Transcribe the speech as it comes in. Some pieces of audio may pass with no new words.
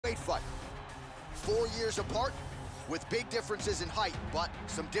heavyweight fight. 4 years apart, with big differences in height, but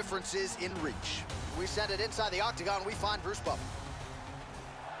some differences in reach. We send it inside the octagon, we find Bruce Buffer.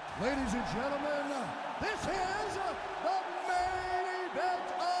 Ladies and gentlemen, this is the main event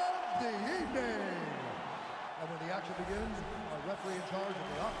of the evening. And when the action begins, our referee in charge of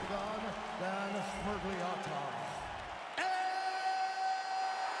the octagon, Dan Mergliotta. And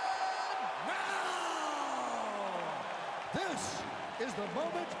now, this is the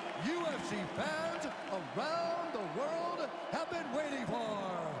moment UFC fans around the world have been waiting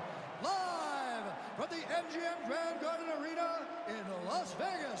for. Live from the MGM Grand Garden Arena in Las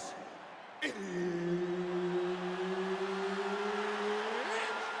Vegas. It's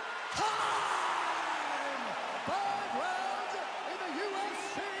time! 5 rounds in the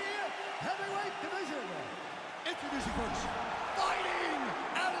UFC heavyweight division. Introducing first, fighting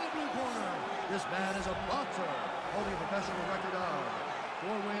out of the blue corner. This man is a boxer, holding a professional record of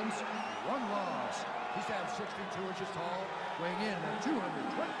 4 wins, 1 loss. He stands 62 inches tall, weighing in at 225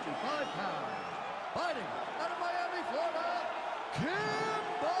 pounds. Fighting out of Miami, Florida,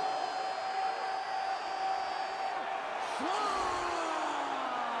 Kimbo!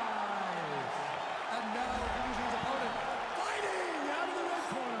 And now introducing his opponent, fighting out of the red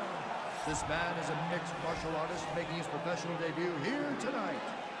corner. This man is a mixed martial artist making his professional debut here tonight.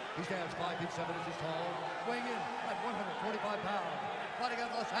 He stands 5 feet 7 inches tall, weighing in at 145 pounds. Fighting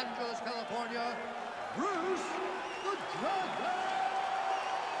out of Los Angeles, California, Bruce the Dragon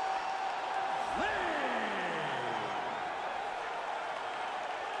Lee!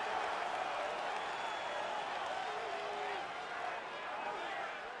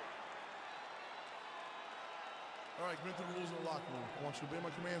 All right, commit to the rules of the locker room. I want you to obey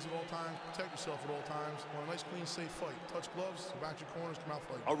my commands at all times, protect yourself at all times. I want a nice, clean, safe fight. Touch gloves, back your corners, come out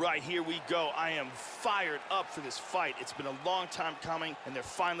fighting. All right, here we go. I am fired up for this fight. It's been a long time coming, and they're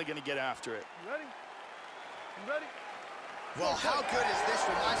finally going to get after it. You ready? You ready? Well, how good is this?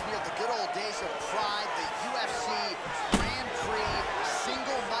 Reminds me of the good old days of Pride, the UFC Grand Prix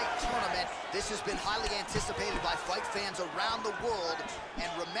single night tournament. This has been highly anticipated by fight fans around the world.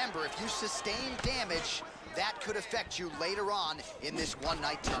 And remember, if you sustain damage, that could affect you later on in this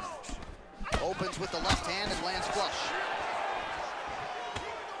one-night tournament. Opens with the left hand and lands flush.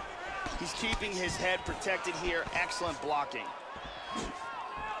 He's keeping his head protected here. Excellent blocking.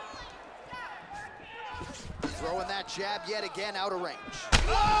 Throwing that jab yet again out of range.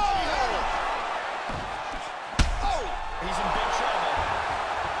 Oh! Oh! He's in big trouble.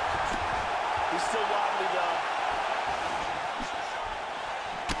 He's still wobbly, though.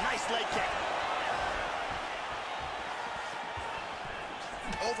 Nice leg kick.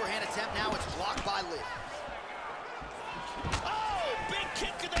 Overhand attempt now, it's blocked by Lee. Oh, big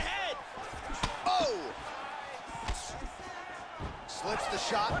kick to the head. Oh! Slips the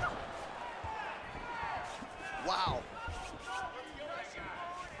shot. Wow.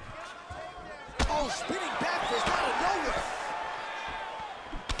 Oh, spinning back fist out of nowhere.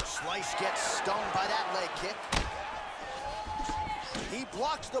 Slice gets stung by that leg kick. He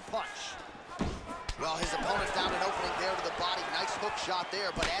blocks the punch. Well, his opponent found an opening there to the body. Nice hook shot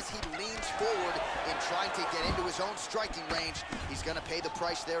there, but as he leans forward in trying to get into his own striking range, he's gonna pay the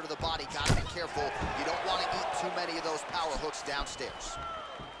price there to the body. Gotta be careful. You don't want to eat too many of those power hooks downstairs.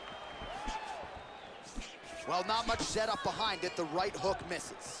 Well, not much setup behind it. The right hook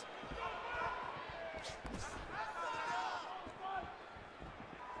misses.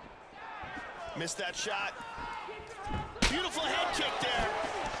 Missed that shot. Beautiful head kick there.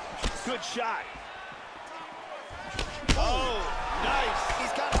 Good shot. Oh, nice.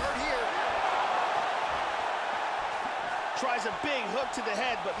 He's got hurt here. Tries a big hook to the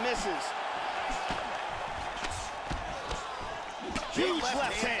head, but misses. Huge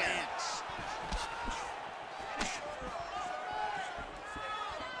left hand.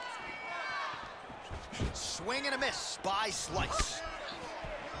 Swing and a miss by Slice.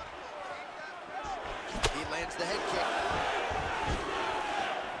 He lands the head kick.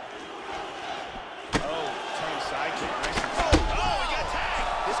 Oh, turn side kick. Nice and oh, he got tagged.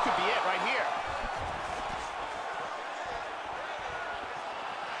 This could be it right here.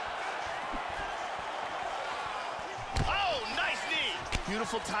 Oh, nice knee.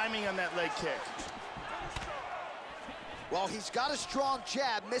 Beautiful timing on that leg kick. Well, he's got a strong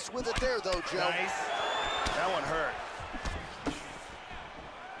jab. Missed with it there, though, Joe. Nice. That one hurt.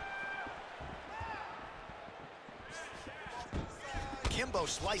 Kimbo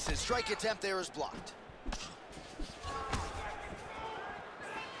slices. Strike attempt there is blocked.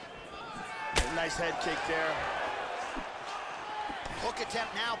 A nice head kick there. Hook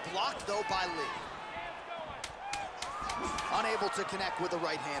attempt now blocked, though, by Lee. Unable to connect with the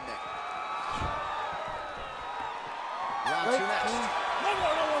right hand there. Round two next. Had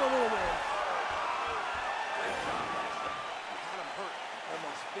him hurt,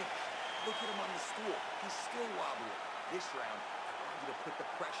 almost finished. Look at him on the stool. He's still wobbly. This round, I want you to put the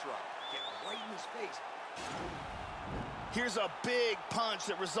pressure on. Get right in his face. Here's a big punch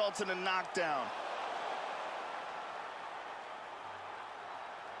that results in a knockdown.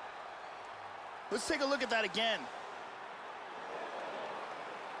 Let's take a look at that again.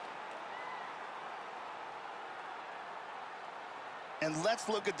 And let's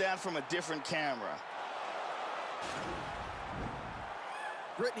look at that from a different camera.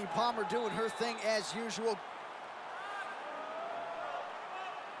 Brittany Palmer doing her thing as usual.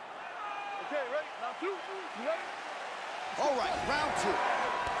 Okay, ready? Round two. You ready? All right, round two.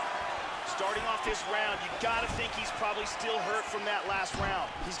 Starting off this round, you gotta think he's probably still hurt from that last round.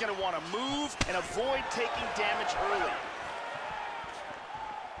 He's gonna want to move and avoid taking damage early.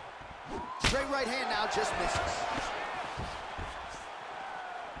 Straight right hand now, just misses.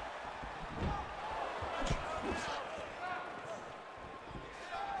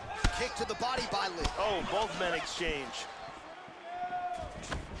 Kick to the body by Lee. Oh, both men exchange.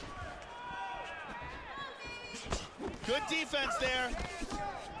 Good defense there.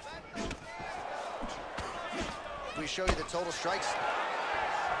 We show you the total strikes.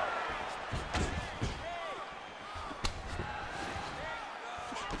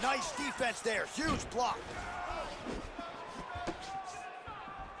 Nice defense there, huge block.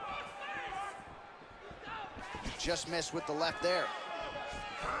 Just missed with the left there.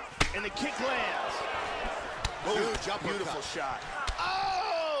 And the kick lands. Huge uppercut. Beautiful shot.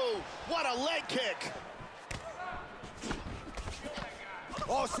 Oh, what a leg kick.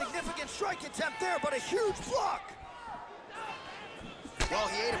 Oh, significant strike attempt there, but a huge block. Well,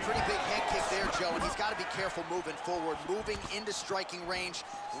 he ate a pretty big head kick there, Joe, and he's got to be careful moving forward, moving into striking range,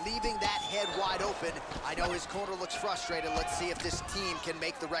 leaving that head wide open. I know his corner looks frustrated. Let's see if this team can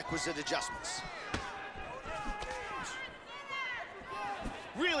make the requisite adjustments.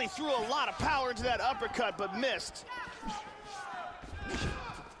 Really threw a lot of power into that uppercut, but missed.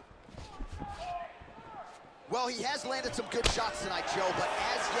 Well, he has landed some good shots tonight, Joe, but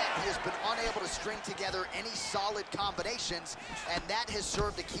as yet he has been unable to string together any solid combinations, and that has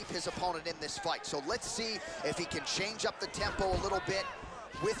served to keep his opponent in this fight. So let's see if he can change up the tempo a little bit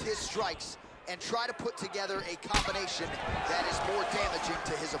with his strikes and try to put together a combination that is more damaging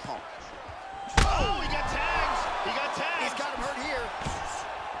to his opponent. Oh, he got tagged. He got tagged. He's got him hurt here.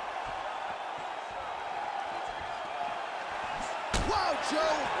 Wow,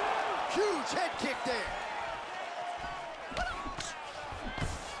 Joe, huge head kick there.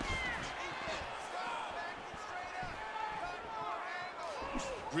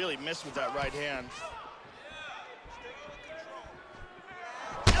 Really missed with that right hand.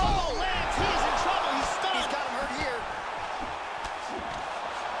 Oh, lands, he's in trouble, he's stunned. He's got him hurt here.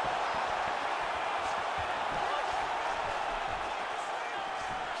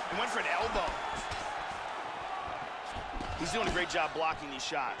 He went for an elbow. He's doing a great job blocking these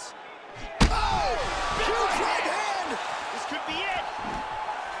shots. Oh, huge right hand. This could be it.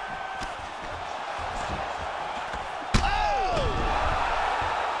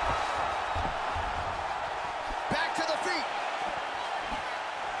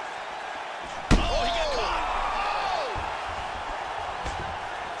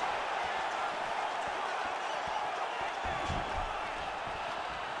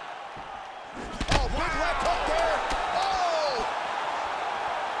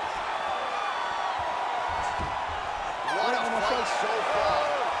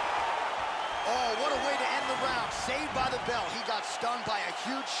 Saved by the bell. He got stunned by a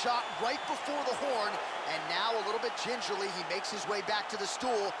huge shot right before the horn, and now a little bit gingerly, he makes his way back to the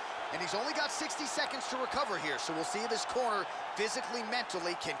stool, and he's only got 60 seconds to recover here, so we'll see if his corner physically,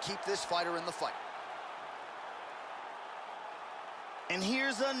 mentally can keep this fighter in the fight. And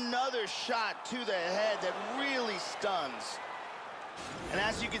here's another shot to the head that really stuns. And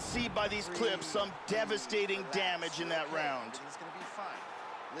as you can see by these clips, some devastating damage in that round. He's gonna be fine.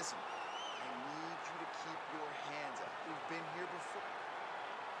 Listen, I need you to keep your hands up. We've been here before.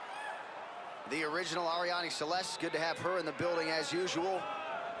 The original Ariane Celeste, good to have her in the building as usual.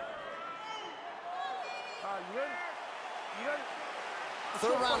 You ready? You ready?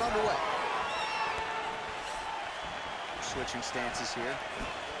 Third round underway. Switching stances here.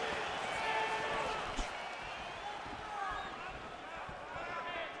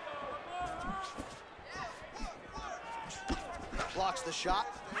 Blocks the shot.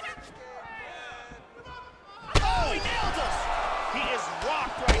 Oh, he nailed us! He is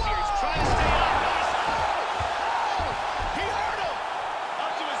rocked right here. He's trying to stay up.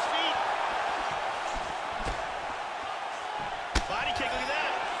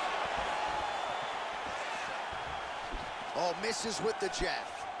 misses with the jab.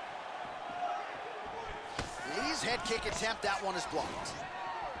 Lee's head kick attempt, that one is blocked.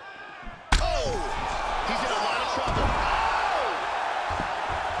 Oh! He's in a lot of trouble. Oh!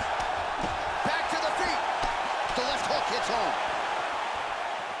 Back to the feet. The left hook hits home.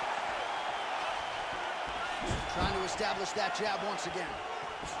 Trying to establish that jab once again.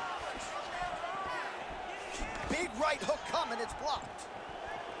 Big right hook coming, it's blocked.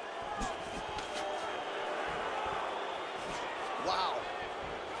 Wow.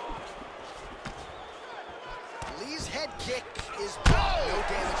 Lee's head kick is blocked. No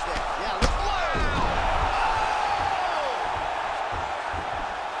damage there. Yeah, look. Wow!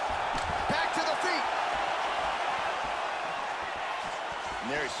 Back to the feet.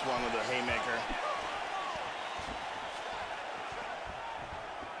 And there he swung with a haymaker.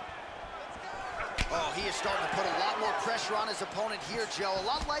 Oh, he is starting to put a lot more pressure on his opponent here, Joe. A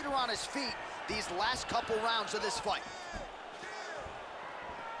lot lighter on his feet these last couple rounds of this fight.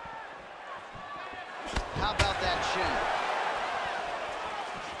 How about that shin?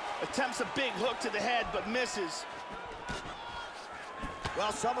 Attempts a big hook to the head, but misses.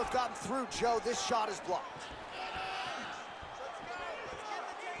 Well, some have gotten through, Joe. This shot is blocked.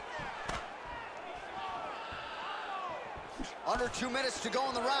 Under 2 minutes to go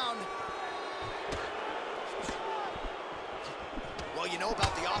in the round. Well, you know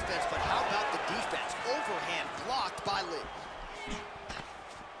about the offense, but how about the defense? Overhand blocked by Lee.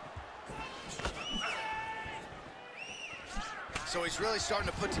 So he's really starting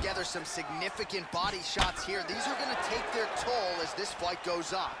to put together some significant body shots here. These are going to take their toll as this fight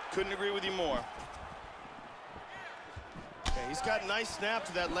goes on. Couldn't agree with you more. Okay, he's got a nice snap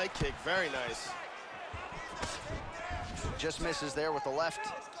to that leg kick. Very nice. Just misses there with the left.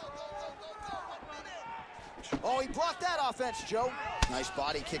 Oh, he blocked that offense, Joe. Nice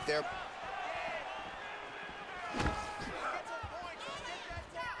body kick there.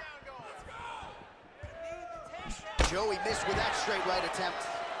 Joey missed with that straight right attempt.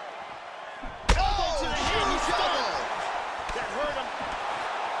 Oh, to the head, he's double. That hurt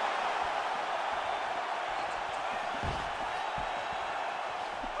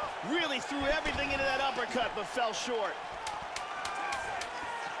him. Really threw everything into that uppercut, but fell short.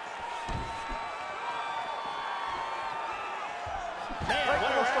 Man,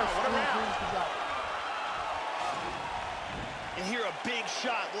 what a round. And here a big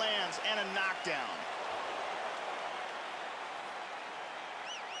shot lands and a knockdown.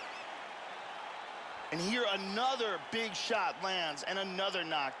 And here another big shot lands and another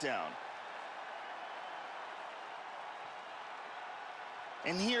knockdown.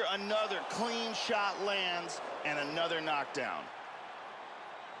 And here another clean shot lands and another knockdown.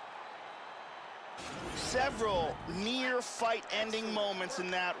 Several near fight-ending moments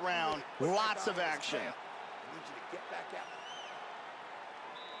in that round. Lots of action. I need you to get back out.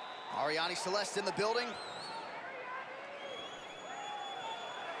 Ariane Celeste in the building. You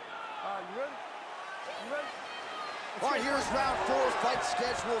ready? You ready? All right, here's round 4, fight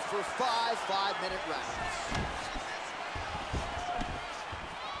scheduled for 5 5-minute rounds.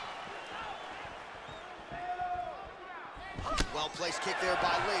 Well-placed kick there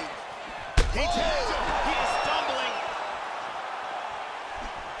by Lee. He tags him. He is stumbling.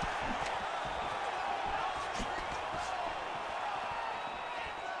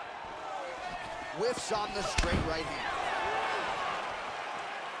 Whiffs on the straight right hand.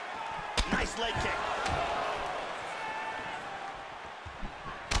 Nice leg kick.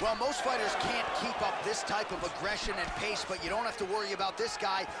 Well, most fighters can't keep up this type of aggression and pace, but you don't have to worry about this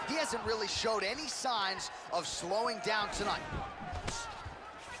guy. He hasn't really showed any signs of slowing down tonight.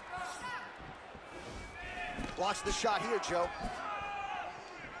 Watch the shot here, Joe.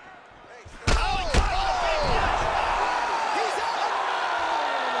 Oh, He's out!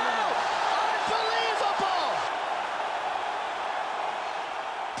 Unbelievable!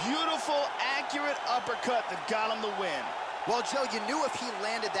 beautiful, accurate uppercut that got him the win. Well, Joe, you knew if he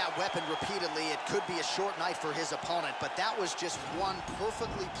landed that weapon repeatedly, it could be a short night for his opponent, but that was just one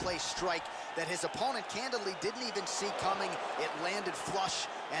perfectly placed strike that his opponent candidly didn't even see coming. It landed flush,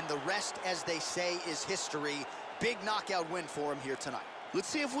 and the rest, as they say, is history. Big knockout win for him here tonight. Let's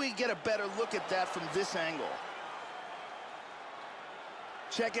see if we can get a better look at that from this angle.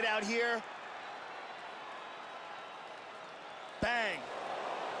 Check it out here. Bang.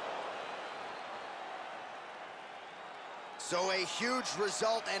 So a huge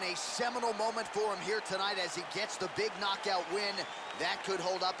result and a seminal moment for him here tonight as he gets the big knockout win. That could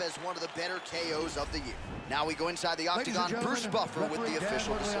hold up as one of the better KOs of the year. Now we go inside the octagon. Bruce Buffer with the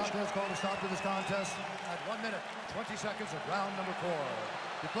official decision. Has called a stop to this contest at 1 minute, 20 seconds of round number 4.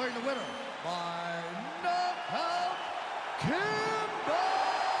 Declaring the winner by knockout, Kimbo!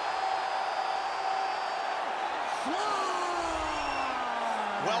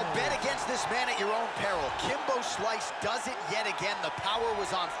 Well, bet against this man at your own peril. Kimbo Slice does it yet again. The power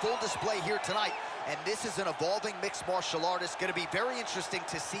was on full display here tonight, and this is an evolving mixed martial artist. Going to be very interesting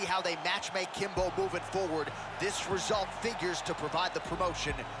to see how they match-make Kimbo moving forward. This result figures to provide the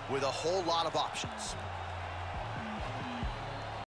promotion with a whole lot of options.